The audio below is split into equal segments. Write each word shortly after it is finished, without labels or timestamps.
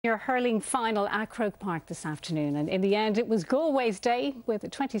Your hurling final at Croke Park this afternoon, and in the end it was Galway's day with a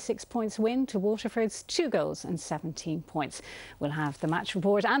 26 points win to Waterford's 2 goals and 17 points. We'll have the match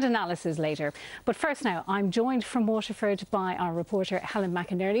report and analysis later, but first now I'm joined from Waterford by our reporter Helen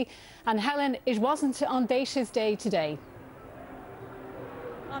McInerney. And Helen, it wasn't on Daisha's day today.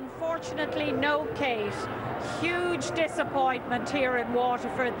 Unfortunately, no, Kate. Huge disappointment here in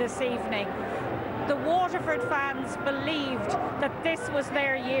Waterford this evening. The Waterford fans believed that this was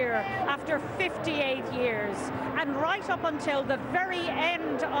their year after 58 years, and right up until the very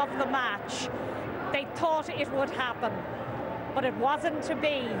end of the match they thought it would happen, but it wasn't to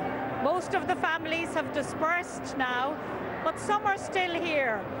be. Most of the families have dispersed now, but some are still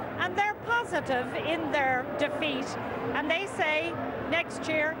here, and they're positive in their defeat, and they say next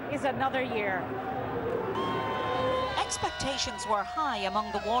year is another year. Expectations were high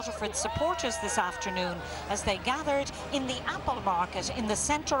among the Waterford supporters this afternoon as they gathered in the Apple Market in the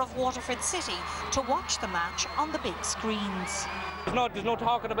centre of Waterford City to watch the match on the big screens. There's no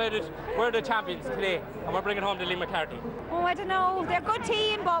talking about it. We're the champions today and we're bringing home the Lee McCarthy. Oh, I don't know. They're a good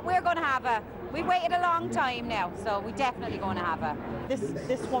team, but we're going to have a... We've waited a long time now, so we're definitely going to have a...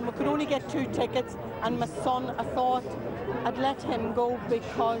 This one, we could only get 2 tickets, and my son, I thought I'd let him go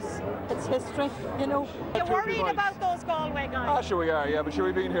because it's history, you know. You're worried about those Galway guys? Ah, sure we are, yeah, but sure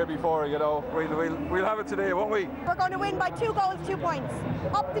we've been here before, you know. We'll have it today, won't we? We're going to win by 2 goals, 2 points.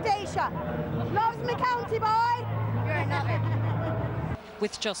 Up to Daisha. Loves me county, boy! You're not.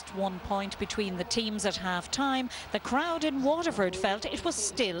 With just 1 point between the teams at half-time, the crowd in Waterford felt it was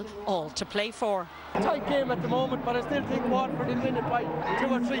still all to play for. Tight game at the moment, but I still think Waterford will win it by 2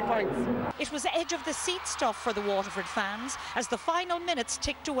 or 3 points. It was edge-of-the-seat stuff for the Waterford fans as the final minutes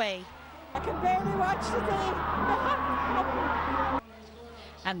ticked away. I can barely watch the game.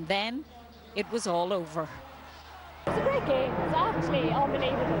 And then it was all over. It was a great game. It was actually an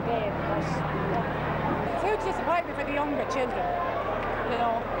unbelievable game. It's a huge disappointment for the younger children. You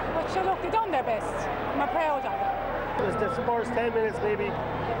know, but sure, look, they've done their best. I'm proud of it. It was the first 10 minutes, maybe.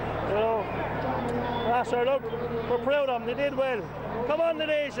 You know, sure, look, we're proud of them. They did well. Come on,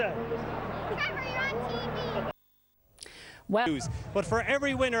 Nadeja. Well, but for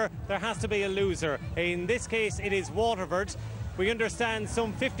every winner, there has to be a loser. In this case, it is Waterford. We understand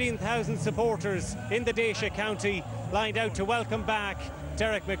some 15,000 supporters in the Daisha county lined out to welcome back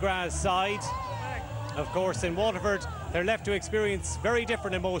Derek McGrath's side. Of course, in Waterford, they're left to experience very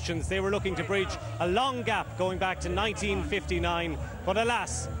different emotions. They were looking to bridge a long gap going back to 1959, but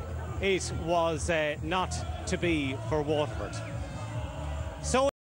alas, it was not to be for Waterford. So